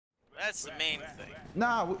That's the main thing.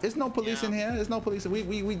 Nah, it's no police in here. There's no police.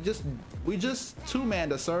 We just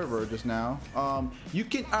two-manned a server just now. You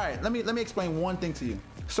can. All right. Let me explain one thing to you.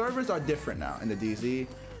 Servers are different now in the DZ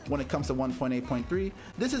when it comes to 1.8.3.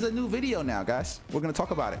 This is a new video now, guys. We're gonna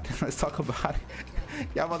talk about it. Let's talk about it.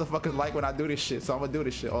 Y'all motherfuckers like when I do this shit, so I'm gonna do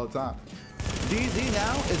this shit all the time. DZ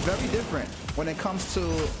now is very different when it comes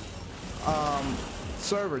to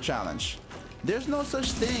server challenge. There's no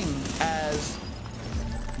such thing as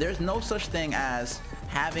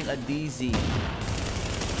having a DZ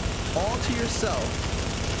all to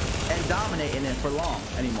yourself and dominating it for long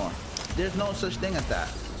anymore. There's no such thing as that,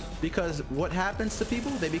 because what happens to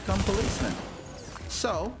people? They become policemen.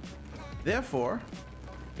 So therefore,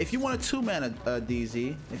 if you want a 2-man a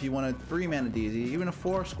DZ, if you want a 3-man a DZ, even a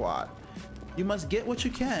 4 squad, you must get what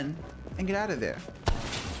you can and get out of there.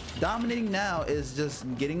 Dominating now is just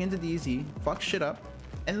getting into DZ, fuck shit up,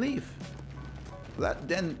 and leave.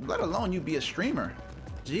 Let alone you be a streamer.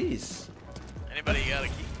 Jeez. Anybody got a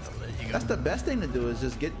key? That's the best thing to do, is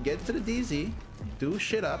just get to the DZ, do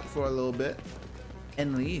shit up for a little bit,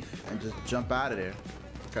 and leave, and just jump out of there.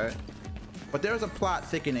 Okay. But there's a plot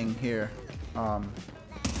thickening here,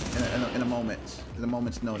 in a moment's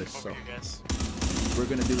notice. So we're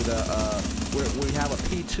gonna do the we have a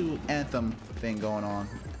P2 anthem thing going on,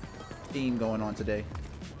 theme going on today.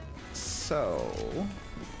 So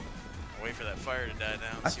wait for that fire to die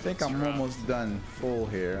down. I think I'm almost done full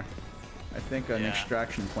here. I think an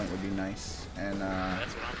extraction point would be nice, and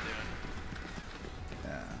that's what I'm doing.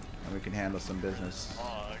 Yeah, and we can handle some business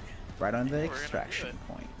right on the extraction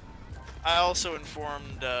point. I also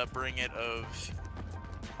informed Bring It of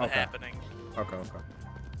the happening. Okay.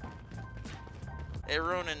 Hey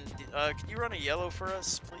Ronan, can you run a yellow for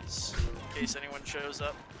us, please, in case anyone shows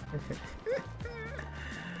up?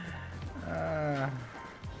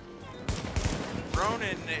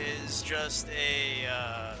 Ronan is just a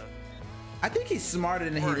I think he's smarter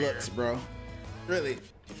than warrior. he looks, bro. Really?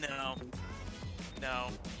 No,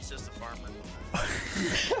 he's just a farmer.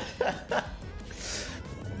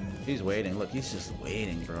 He's waiting. Look, he's just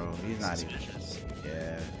waiting, bro. He's not suspicious. Even.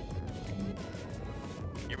 Yeah.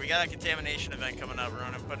 Here, we got a contamination event coming up,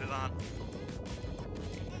 Ronan. Put it on.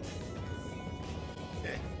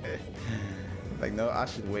 Like, no, I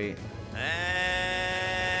should wait. And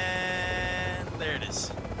there it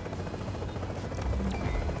is.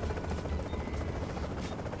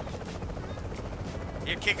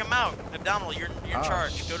 Here, kick him out. Abdominal, you're in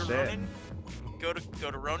charge. Go to Ronan. Go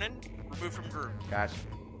to Ronan. Remove from group. Gotcha.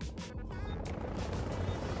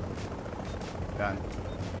 Done.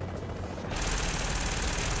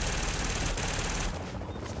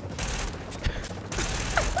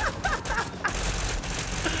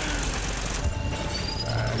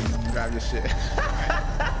 Grab your shit.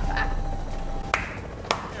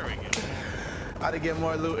 There we go. How to get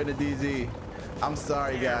more loot in the DZ. I'm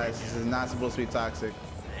sorry, guys. This is not supposed to be toxic.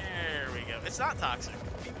 There we go. It's not toxic.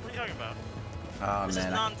 What are you talking about? Oh, this man.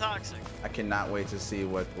 is non-toxic. I cannot wait to see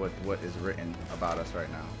what is written about us right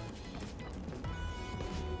now.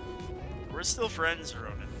 We're still friends,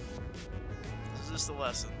 Ronan. This is just a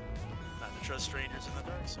lesson. Not to trust strangers in the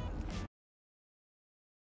Darkzone.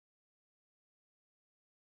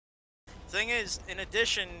 Thing is, in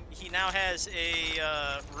addition, he now has a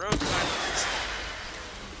road time.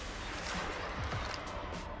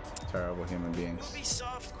 Terrible human beings.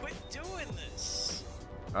 Ubisoft, quit doing this.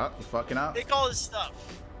 Oh, you fucking up. Take all his stuff.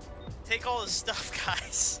 Take all his stuff,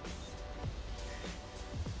 guys.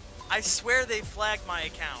 I swear they flagged my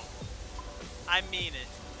account. I mean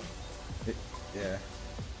it. Yeah.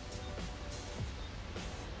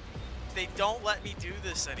 They don't let me do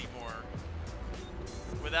this anymore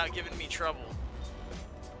without giving me trouble.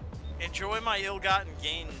 Enjoy my ill-gotten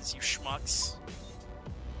gains, you schmucks.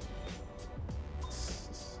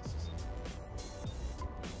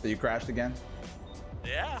 So you crashed again?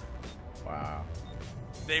 Yeah. Wow.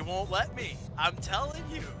 They won't let me. I'm telling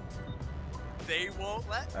you. They won't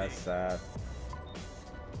let me. That's sad.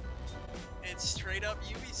 It's straight up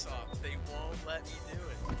Ubisoft. They won't let me do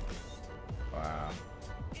it. Wow.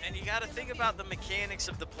 And you gotta think about the mechanics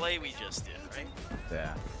of the play we just did, right?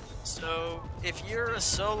 Yeah. So, if you're a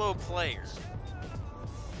solo player,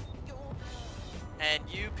 and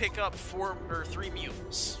you pick up 4 or 3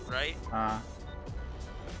 mules, right?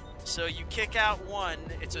 So you kick out one,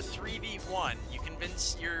 it's a 3v1. You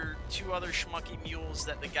convince your 2 other schmucky mules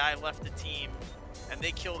that the guy left the team, and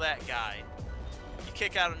they kill that guy. You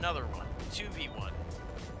kick out another one, 2v1.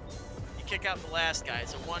 You kick out the last guy,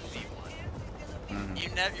 it's a 1v1.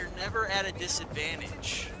 You're never at a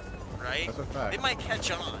disadvantage right? That's a fact. They might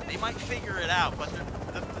catch on. They might figure it out, but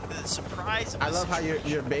the surprise of I love how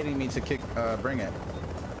you're baiting me to kick, bring it.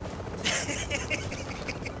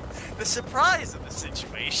 the surprise of the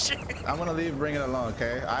situation. I'm gonna leave bring it alone,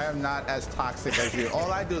 okay? I am not as toxic as you.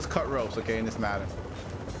 All I do is cut ropes, okay, in this matter.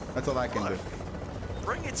 That's all I can do.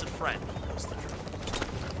 Bring it's a friend. He knows the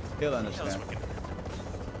truth. He'll understand.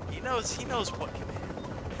 He knows what can happen.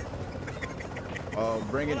 Oh,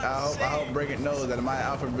 bring it. I hope Bring It knows that my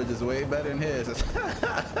alpha bridge is way better than his.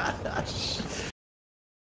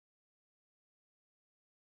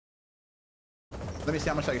 Let me see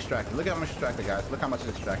how much I extracted. Look at how much extracted, guys. Look how much I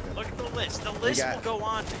extracted. Look at the list. The list will go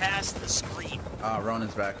on past the screen.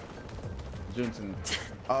 Ronan's back. Junson.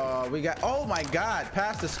 We got. Oh my God!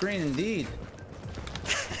 Past the screen, indeed.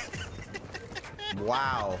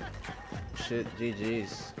 Wow. Shit.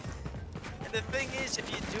 GG's. And the thing is,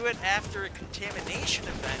 if you do it after a contamination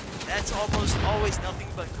event, that's almost always nothing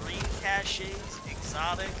but green caches,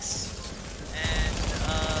 exotics, and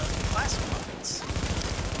classifieds.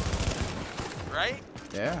 Right?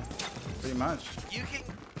 Yeah, pretty much. You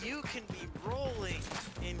can be rolling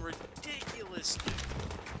in ridiculous loot.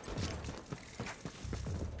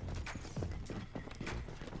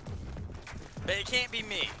 But it can't be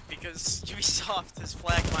me, because Ubisoft has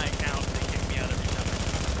flagged my account and they kick me out every time.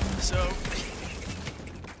 So,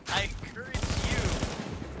 I encourage you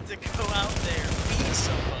to go out there, be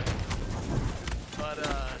somebody. But,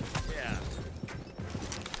 yeah.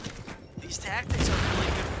 These tactics are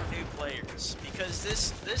really good for new players, because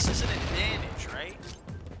this is an advantage, right?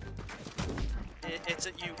 It's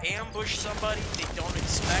that you ambush somebody, they don't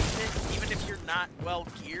expect it, even if you're not well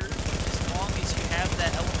geared, as long as you have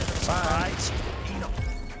that element of surprise, you can beat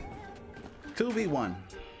them. 2v1.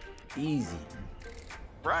 Easy.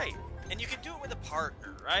 Right. And you can do it with a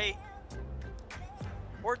partner, right?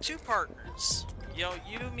 Or two partners. You know,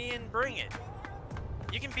 you, me, and Bring It.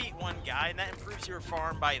 You can beat one guy, and that improves your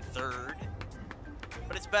farm by a third.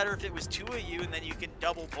 But it's better if it was two of you, and then you can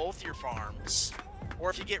double both your farms.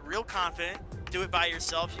 Or if you get real confident, do it by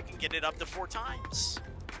yourself, you can get it up to 4 times.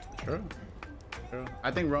 True. True.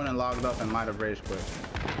 I think Ronan logged up and might have rage quit.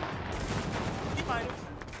 He might have.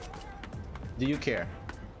 Do you care?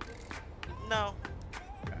 No.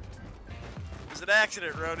 Okay. It was an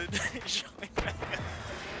accident, Ronan.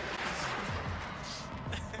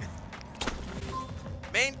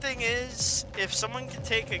 Main thing is, if someone can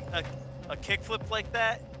take a kickflip like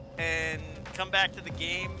that and come back to the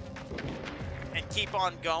game and keep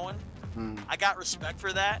on going, I got respect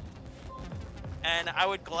for that, and I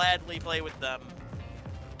would gladly play with them,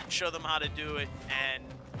 show them how to do it, and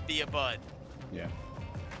be a bud. Yeah.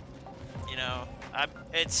 You know,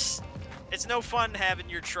 it's no fun having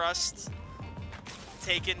your trust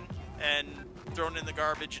taken and thrown in the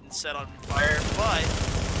garbage and set on fire, but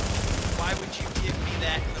why would you give me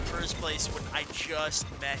that in the first place when I just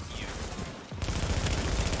met you?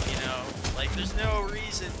 You know, like, there's no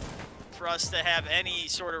reason for us to have any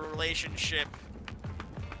sort of relationship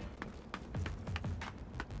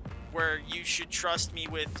where you should trust me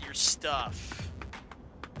with your stuff.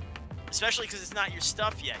 Especially because it's not your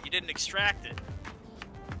stuff yet. You didn't extract it.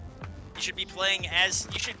 You should be playing as...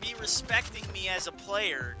 You should be respecting me as a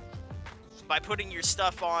player by putting your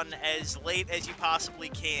stuff on as late as you possibly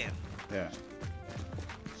can. Yeah.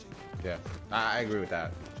 Yeah. I agree with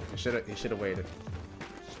that. You should have waited.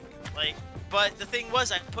 Like, but the thing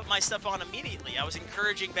was, I put my stuff on immediately. I was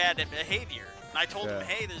encouraging bad behavior. And I told him,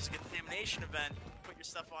 hey, there's a contamination event. Put your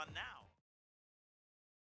stuff on now.